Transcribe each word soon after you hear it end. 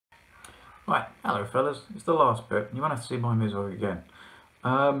Right, hello fellas, it's the last bit. You won't have to see my misery again.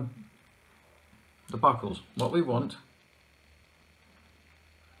 The buckles, what we want.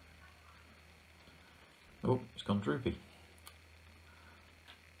 Oh, it's gone droopy.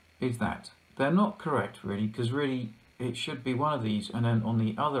 Is that. They're not correct really, because really it should be one of these and then on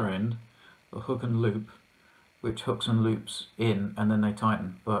the other end, a hook and loop, which hooks and loops in and then they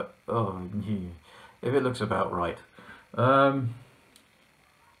tighten. But, oh, yeah, if it looks about right.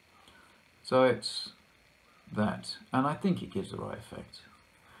 So it's that, and I think it gives the right effect.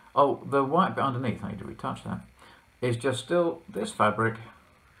 Oh, the white bit underneath, I need to retouch that, is just still this fabric,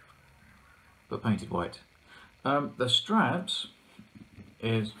 but painted white. The straps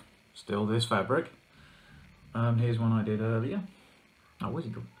is still this fabric. Here's one I did earlier. Oh, where's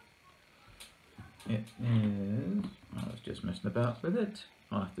it gone? It is, I was just messing about with it.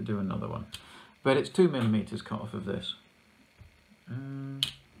 I'll have to do another one. But it's 2mm cut off of this.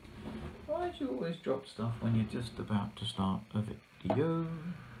 Why do you always drop stuff when you're just about to start a video?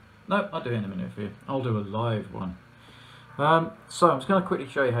 No, I'll do it in a minute for you. I'll do a live one. So I'm just going to quickly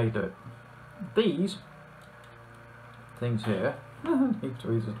show you how you do it. These things here, need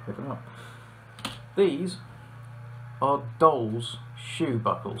tweezers to pick them up. These are Doll's shoe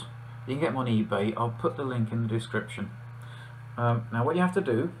buckles. You can get them on eBay. I'll put the link in the description. Now what you have to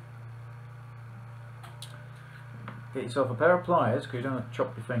do, get yourself a pair of pliers because you don't want to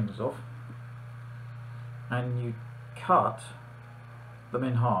chop your fingers off, and you cut them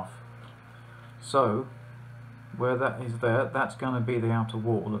in half. So where that is there, that's going to be the outer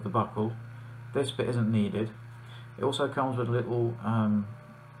wall of the buckle. This bit isn't needed. It also comes with a little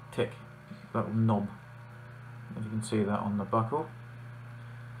tick, little knob, if you can see that on the buckle.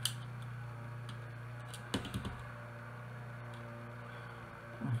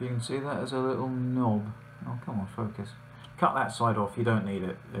 If you can see that as a little knob. Oh, come on, focus. Cut that side off, you don't need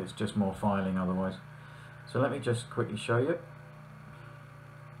it. It's just more filing otherwise. So let me just quickly show you.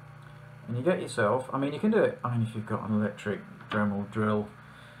 And you get yourself, I mean you can do it, I mean if you've got an electric Dremel drill,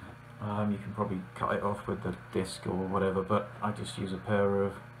 you can probably cut it off with the disc or whatever, but I just use a pair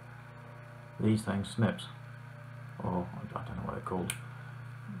of these things, snips, or I don't know what they're called.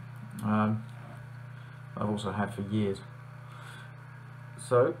 I've also had for years.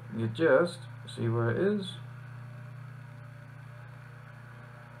 So you just see where it is.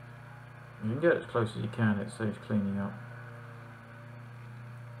 You can get as close as you can, it saves cleaning up.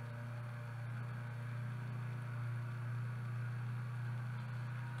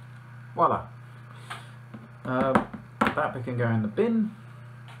 Voila. That bit can go in the bin,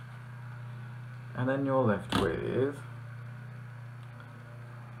 and then you're left with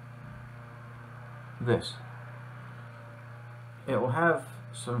this. It will have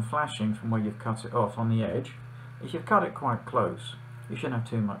some flashing from where you've cut it off on the edge. If you've cut it quite close, you shouldn't have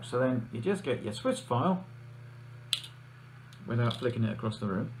too much. So then you just get your Swiss file without flicking it across the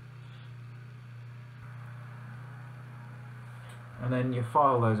room, and then you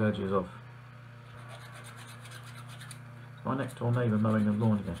file those edges off. My next door neighbour mowing the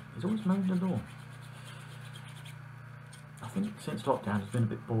lawn again. He's always mowing the lawn. I think since lockdown he's been a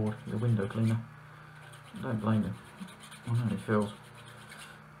bit bored with a window cleaner. I don't blame him. I know how he feels.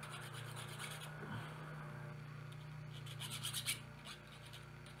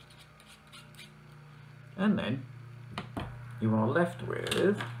 And then you are left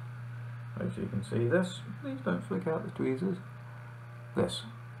with, hopefully you can see this, please don't flick out the tweezers, this,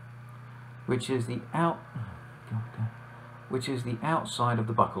 which is the outside of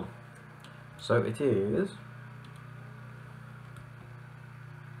the buckle. So it is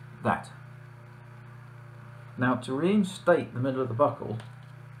that. Now to reinstate the middle of the buckle,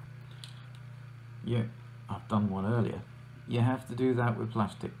 I've done one earlier, you have to do that with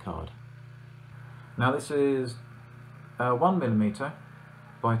plastic card. Now this is 1mm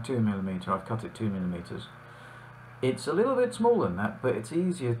by 2mm, I've cut it 2mm. It's a little bit smaller than that, but it's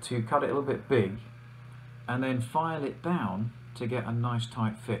easier to cut it a little bit big and then file it down to get a nice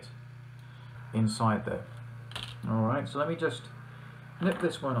tight fit inside there. Alright, so let me just nip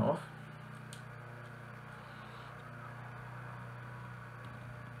this one off.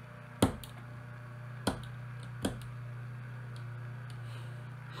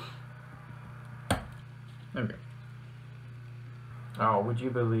 There we go. Oh, would you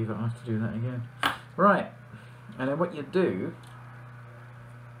believe it? I have to do that again. Right, and then what you do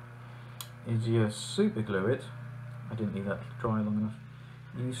is you super glue it. I didn't leave that dry long enough.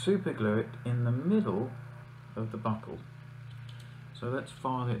 You super glue it in the middle of the buckle. So let's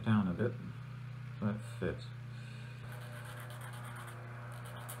file it down a bit so it fits.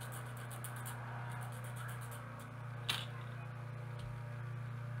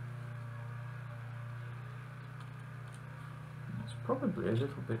 probably a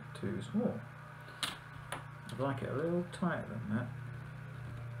little bit too small. I'd like it a little tighter than that.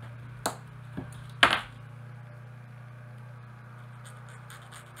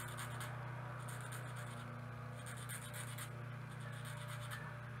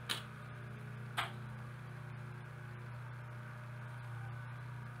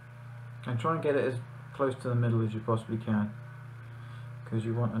 And try and get it as close to the middle as you possibly can, because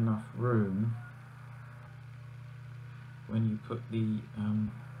you want enough room when you put the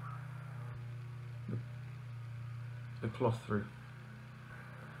cloth through.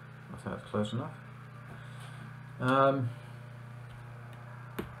 I think that's close enough.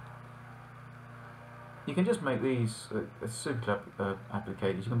 You can just make these super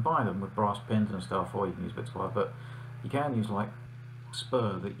applicators. You can buy them with brass pins and stuff, or you can use bits of wire, but you can use like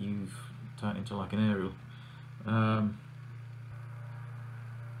spur that you've turned into like an aerial.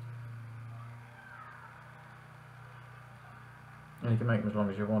 And you can make them as long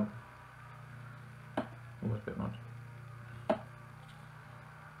as you want. Always a bit much.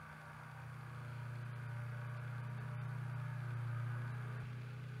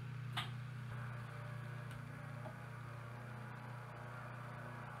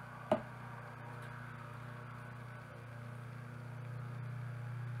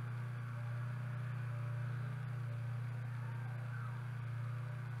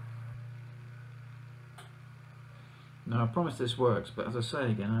 Now I promise this works, but as I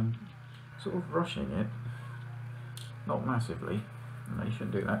say again, I'm sort of rushing it, not massively. No, you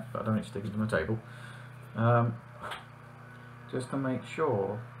shouldn't do that, but I don't need to stick it to my table. Just to make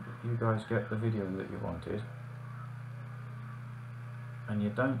sure that you guys get the video that you wanted, and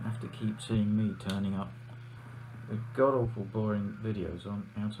you don't have to keep seeing me turning up with god-awful boring videos on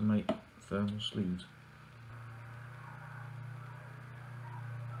how to make thermal sleeves.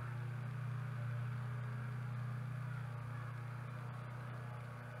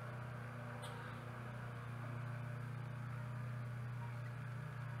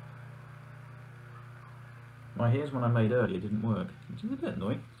 Here's one I made earlier, didn't work, which is a bit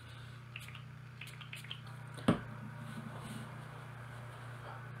annoying.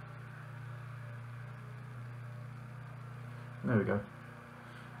 There we go.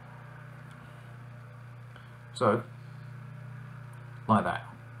 So, like that.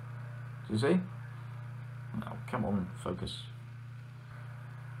 Do you see? Oh, come on, focus.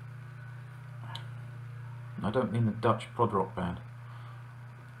 I don't mean the Dutch prod rock band.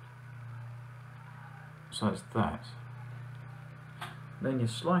 So it's that. Then you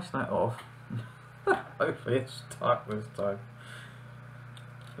slice that off. Hopefully it's stuck this time.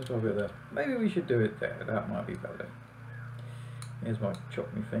 Just a bit there. Maybe we should do it there. That might be better. Here's my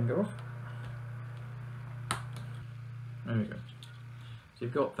chop my finger off. There we go. So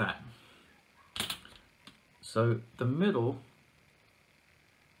you've got that. So the middle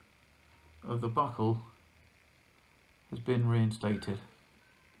of the buckle has been reinstated.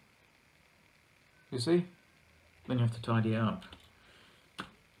 You see? Then you have to tidy it up.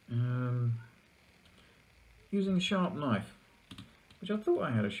 Using a sharp knife, which I thought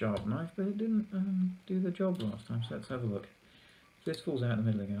I had a sharp knife, but it didn't do the job last time, so let's have a look. If this falls out in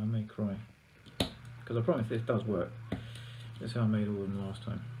the middle again, I may cry. Because I promise this does work. That's how I made all of them last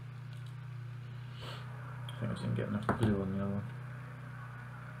time. I think I just didn't get enough glue on the other one.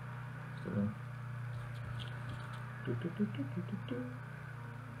 Still on.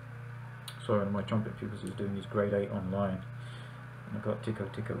 Sorry, one of my trumpet pupils is doing his grade 8 online, and I've got Tico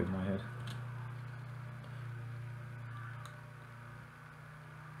Tico in my head.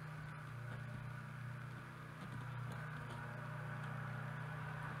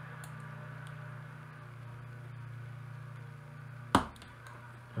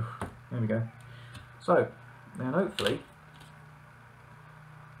 There we go. So, then hopefully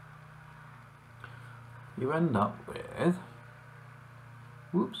you end up with,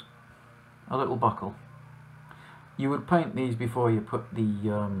 whoops, a little buckle. You would paint these before you put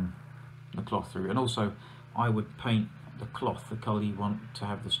the cloth through, and also I would paint the cloth the colour you want to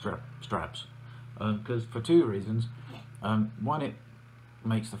have the straps, because for two reasons. One, it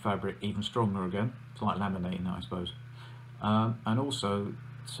makes the fabric even stronger again. It's like laminating, I suppose. And also,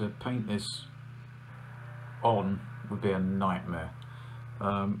 to paint this on would be a nightmare.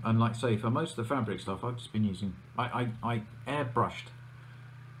 And like say, for most of the fabric stuff, I've just been using, I airbrushed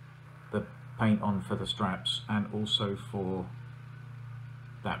the paint on for the straps and also for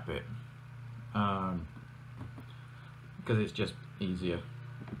that bit, because it's just easier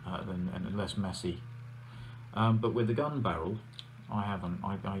and less messy. But with the gun barrel, I haven't.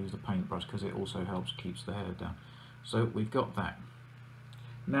 I use the paintbrush because it also helps keeps the hair down. So we've got that.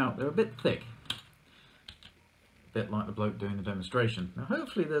 Now they're a bit thick, bit like the bloke doing the demonstration. Now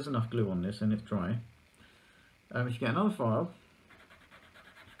hopefully there's enough glue on this and it's dry. If you get another file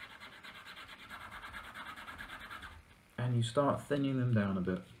and you start thinning them down a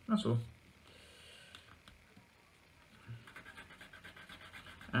bit, that's all.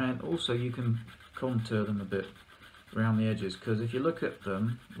 And also you can contour them a bit around the edges, because if you look at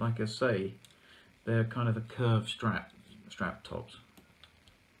them, like I say, they're kind of a curved strap tops.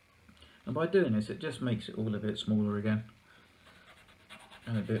 And by doing this, it just makes it all a bit smaller again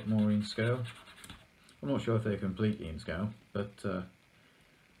and a bit more in scale. I'm not sure if they're completely in scale, but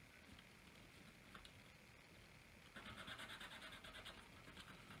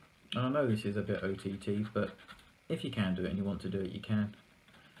I know this is a bit OTT, but if you can do it and you want to do it, you can.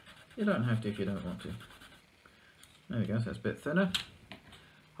 You don't have to if you don't want to. There we go, so that's a bit thinner.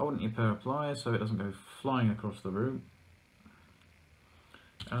 Holding your pair of pliers so it doesn't go flying across the room.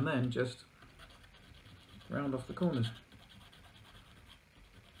 And then just round off the corners.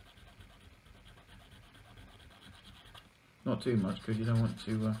 Not too much, because you don't want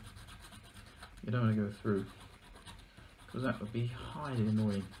to go through, because that would be highly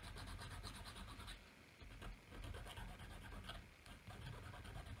annoying.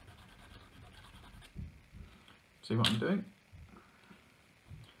 See what I'm doing?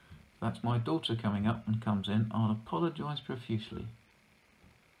 That's my daughter coming up and comes in. I'll apologise profusely.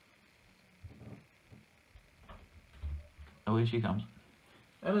 Oh, here she comes.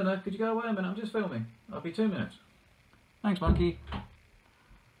 Eleanor, could you go away a minute? I'm just filming. I'll be 2 minutes. Thanks, monkey.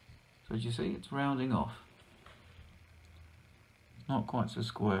 So as you see, it's rounding off. Not quite so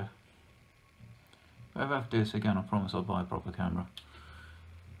square. If I have to do this again, I promise I'll buy a proper camera.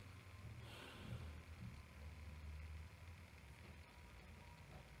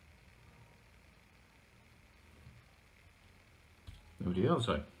 What do you else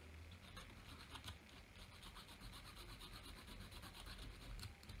say?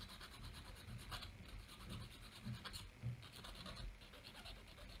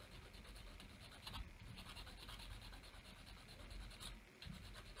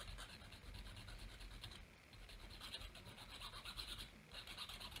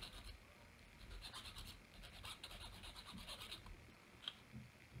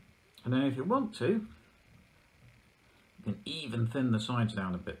 And then if you want to, you can even thin the sides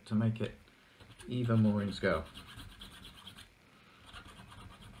down a bit to make it even more in scale.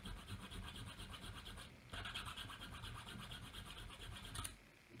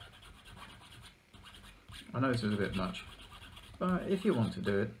 I know this is a bit much, but if you want to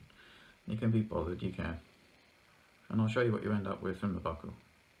do it, you can be bothered, you can. And I'll show you what you end up with from the buckle.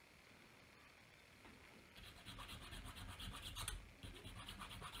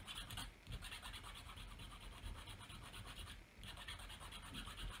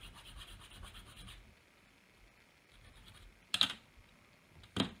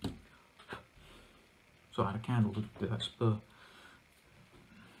 So I had a candle to do that spur.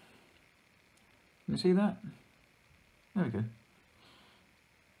 Can you see that? There we go.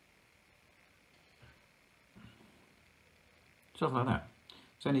 Just like that.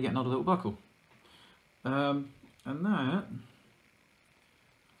 So then you get another little buckle. And that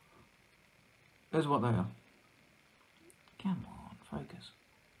is what they are. Come on, focus.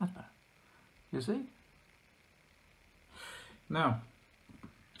 That's better. You see? Now,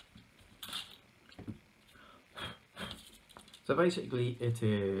 so basically it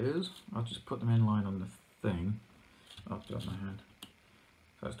is, I'll just put them in line on the thing. I'll do it on my hand.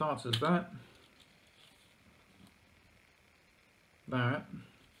 So it starts as that. That.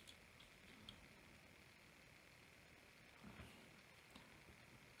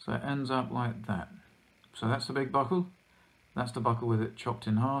 So it ends up like that. So that's the big buckle. That's the buckle with it chopped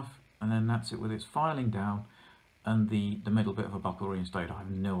in half. And then that's it with its filing down. And the middle bit of a buckle reinstated. I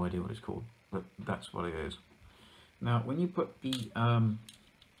have no idea what it's called, but that's what it is. Now, when you put the, oh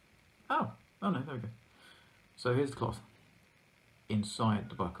no, there we go. So here's the cloth inside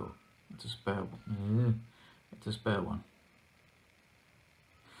the buckle. It's a spare one. It's a spare one.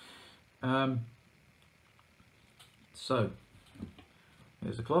 So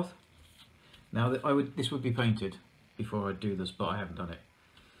here's the cloth. Now this would be painted before I do this, but I haven't done it.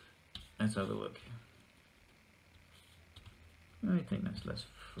 Let's have a look. I think that's less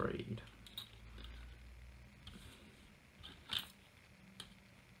frayed.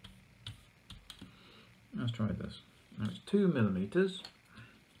 Let's try this. Now it's 2mm.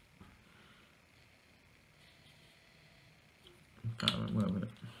 That won't work with it.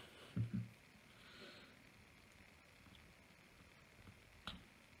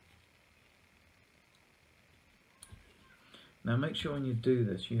 Now make sure when you do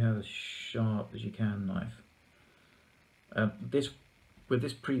this you have as sharp as you can knife, This, with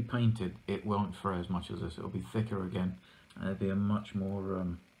this pre-painted, it won't fray as much as this. It'll be thicker again, and it'll be a much more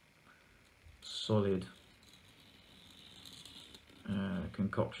solid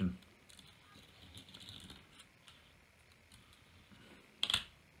concoction.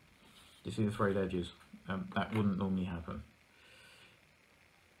 You see the frayed edges? That wouldn't normally happen.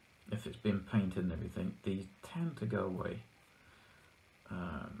 If it's been painted and everything, these tend to go away.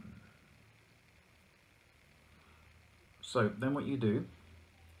 So then what you do,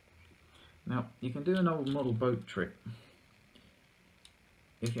 now you can do an old model boat trick.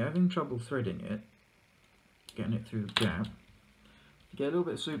 If you're having trouble threading it, getting it through the gap, you get a little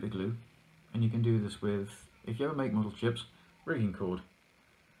bit of super glue, and you can do this with, if you ever make model ships, rigging cord.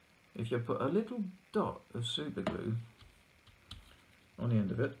 If you put a little dot of super glue on the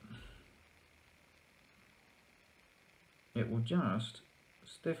end of it, it will just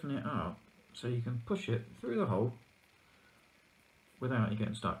stiffen it up so you can push it through the hole without it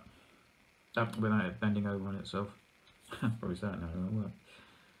getting stuck, without it bending over on itself. Probably say that now, it won't work.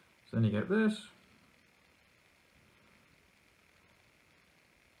 So then you get this,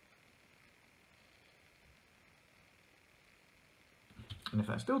 and if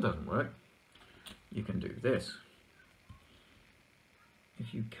that still doesn't work, you can do this.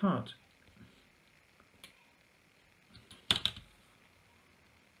 If you cut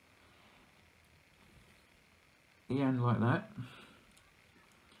the end like that,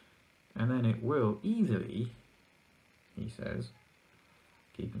 and then it will easily, he says,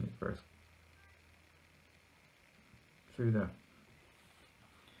 keeping his breath, through there.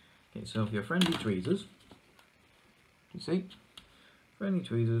 Get yourself your friendly tweezers. You see? Friendly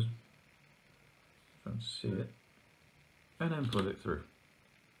tweezers. If I can see it. And then pull it through.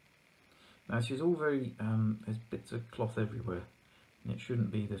 Now this is all very, there's bits of cloth everywhere, and it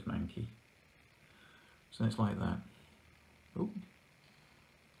shouldn't be this manky. So it's like that. Ooh.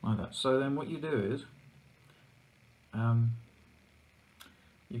 Like that. So then what you do is,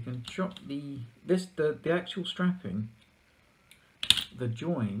 you can chop the actual strapping, the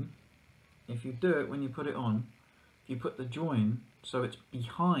join. If you do it when you put it on, if you put the join so it's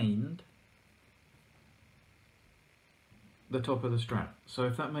behind the top of the strap. So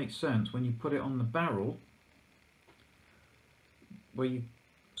if that makes sense, when you put it on the barrel, where you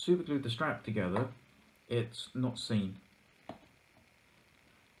super glued the strap together, it's not seen.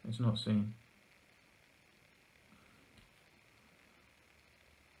 It's not seen.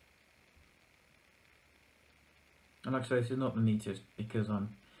 And like I say, this is not the neatest because I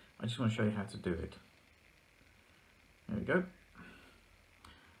just want to show you how to do it. There we go.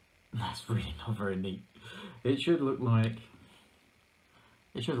 That's really not very neat. It should look like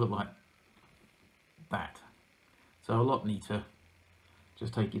that. So a lot neater.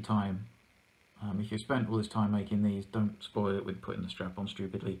 Just take your time. If you spent all this time making these, don't spoil it with putting the strap on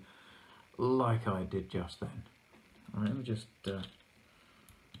stupidly, like I did just then. Alright, let me just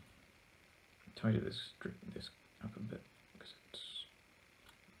tidy this up a bit, because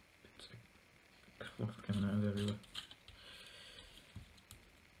it's a cloth coming out of everywhere.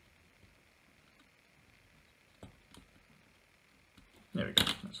 There we go,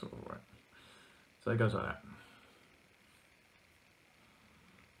 that's all right. So it goes like that.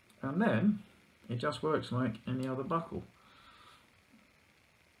 And then it just works like any other buckle.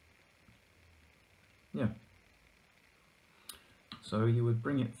 Yeah. So you would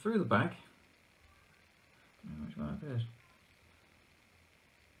bring it through the back. Which one it is?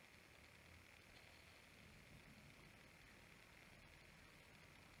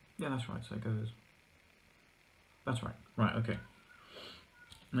 Yeah, that's right. So it goes. That's right. Right. Okay.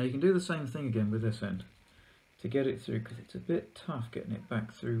 Now you can do the same thing again with this end to get it through, because it's a bit tough getting it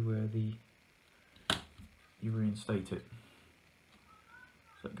back through where you reinstate it.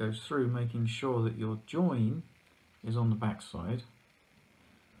 So it goes through, making sure that your join is on the back side.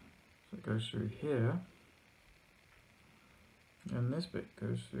 So it goes through here, and this bit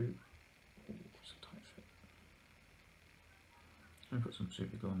goes through. Oh, it's a tight fit. Let me put some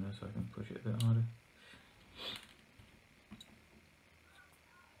super glue on there so I can push it a bit harder.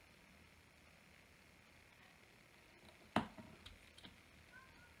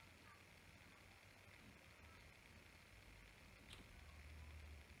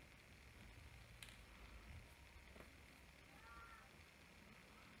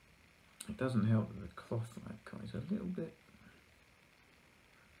 It doesn't help that the cloth like is a little bit.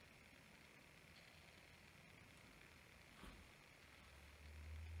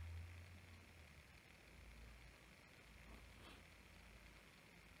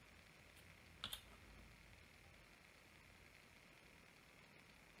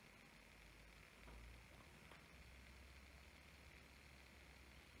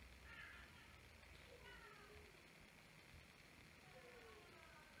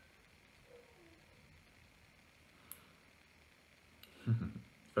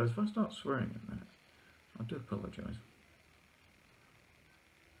 So if I start swearing at that, I do apologise.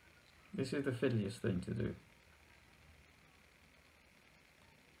 This is the fiddliest thing to do.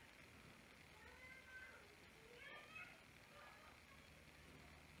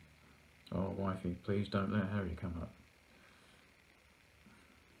 Oh, wifey, please don't let Harry come up.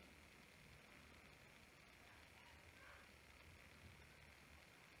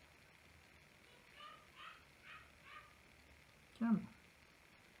 Come on.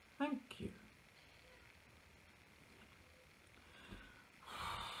 Thank you.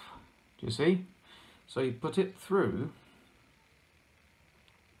 Do you see? So you put it through.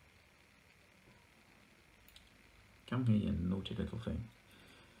 Come here, you naughty little thing.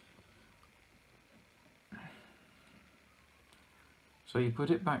 So you put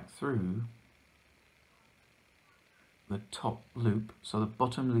it back through the top loop, so the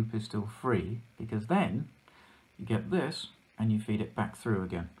bottom loop is still free, because then you get this and you feed it back through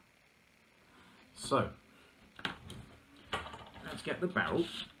again. So let's get the barrel.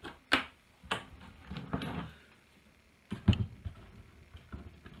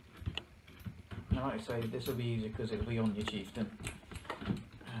 Now, like I say, this will be easy because it'll be on your chieftain.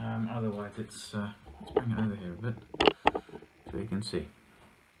 Otherwise, let's bring it over here a bit so you can see.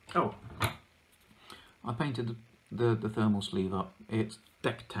 Oh, I painted the thermal sleeve up. It's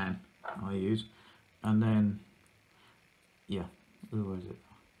deck tan I use, and then yeah, where is it?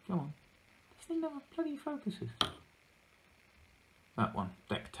 Come on, this thing never bloody focuses. That one,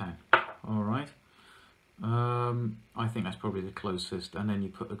 deck tan. All right. I think that's probably the closest, and then you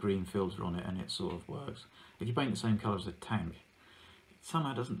put a green filter on it and it sort of works. If you paint the same colour as the tank, it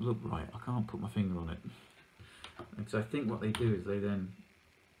somehow doesn't look right. I can't put my finger on it. Because I think what they do is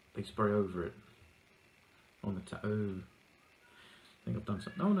they spray over it on the oh, I think I've done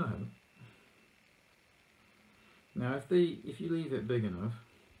something. Oh no, I haven't. Now if you leave it big enough,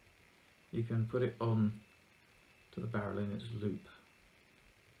 you can put it on to the barrel in its loop.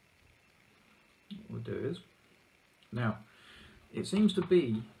 What we'll do is, now it seems to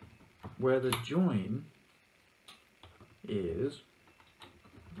be where the join is,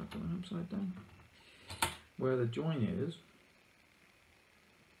 have I done it upside down? Where the join is,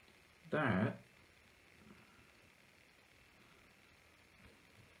 that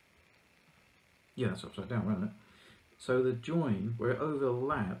yeah, that's upside down, isn't it? So the join, where it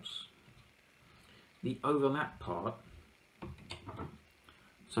overlaps, the overlap part,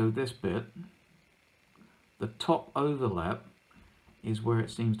 so this bit, the top overlap is where it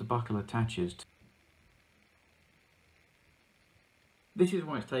seems the buckle attaches to. This is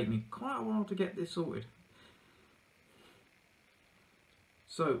why it's taken me quite a while to get this sorted.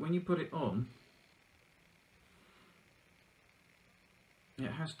 So when you put it on,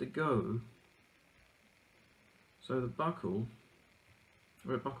 it has to go so the buckle,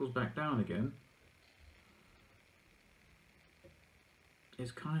 where it buckles back down again,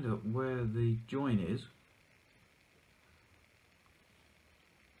 is kind of where the join is.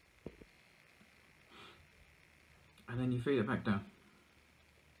 And then you feed it back down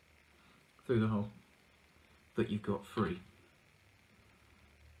through the hole that you've got free.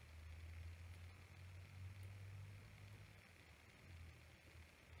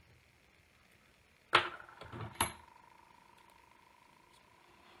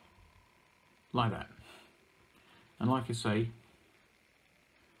 Like that. And like I say,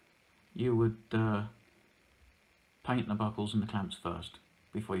 you would paint the buckles and the clamps first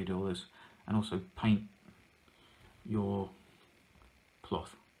before you do all this, and also paint your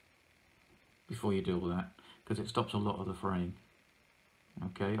cloth before you do all that, because it stops a lot of the fraying.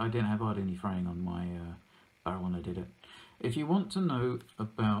 Okay, I didn't have hardly any fraying on my barrel when I did it. If you want to know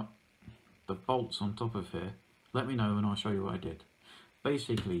about the bolts on top of here, let me know and I'll show you what I did.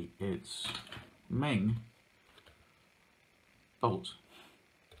 Basically, it's Meng bolts.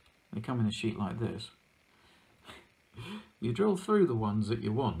 They come in a sheet like this. You drill through the ones that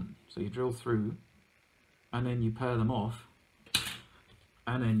you want, so you drill through and then you pair them off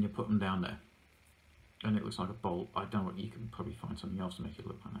and then you put them down there and it looks like a bolt. I don't know, you can probably find something else to make it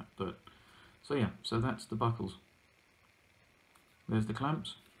look like that, but so yeah, so that's the buckles. There's the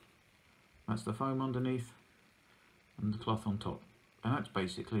clamps, that's the foam underneath and the cloth on top, and that's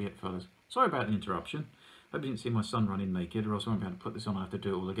basically it, fellas. Sorry about the interruption. Hope you didn't see my son running naked, or else I won't be able to put this on. I have to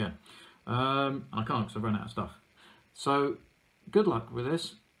do it all again. And I can't because I've run out of stuff. So good luck with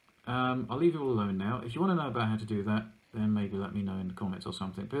this. I'll leave it all alone now. If you want to know about how to do that, then maybe let me know in the comments or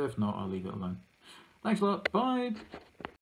something. But if not, I'll leave it alone. Thanks a lot. Bye.